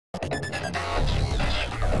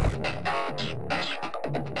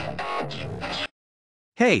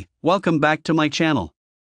Hey, welcome back to my channel.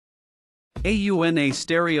 AUNA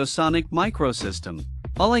Stereosonic Microsystem.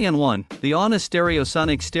 All-in-one, the AUNA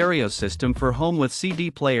Stereosonic Stereo System for home with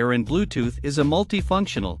CD player and Bluetooth is a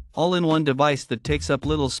multifunctional, all-in-one device that takes up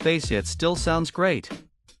little space yet still sounds great.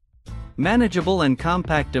 Manageable and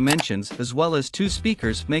compact dimensions as well as 2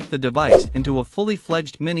 speakers make the device into a fully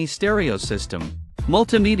fledged mini stereo system.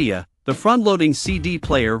 Multimedia. The front-loading CD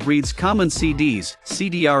player reads common CDs,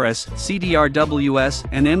 CDRS, CDRWS,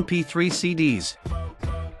 and MP3 CDs.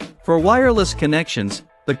 For wireless connections,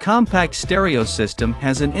 the compact stereo system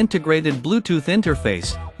has an integrated Bluetooth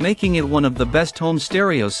interface, making it one of the best home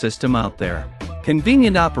stereo system out there.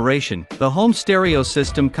 Convenient operation. The home stereo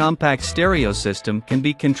system compact stereo system can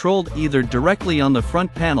be controlled either directly on the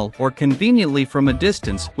front panel or conveniently from a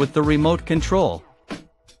distance with the remote control.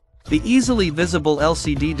 The easily visible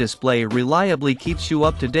LCD display reliably keeps you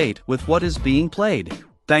up to date with what is being played.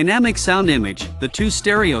 Dynamic sound image. The 2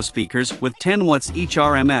 stereo speakers with 10 watts each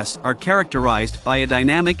RMS are characterized by a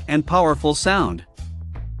dynamic and powerful sound.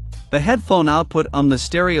 The headphone output on the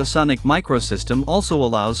Stereosonic Microsystem also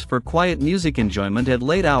allows for quiet music enjoyment at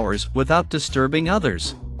late hours without disturbing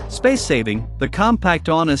others. Space saving. The compact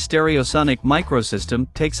AUNA Stereosonic Microsystem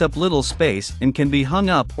takes up little space and can be hung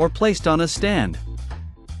up or placed on a stand.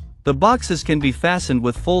 The boxes can be fastened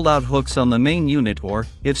with fold-out hooks on the main unit or,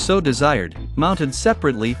 if so desired, mounted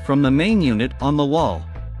separately from the main unit on the wall.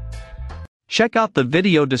 Check out the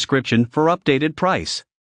video description for updated price.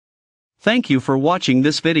 Thank you for watching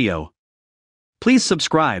this video. Please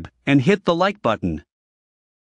subscribe and hit the like button.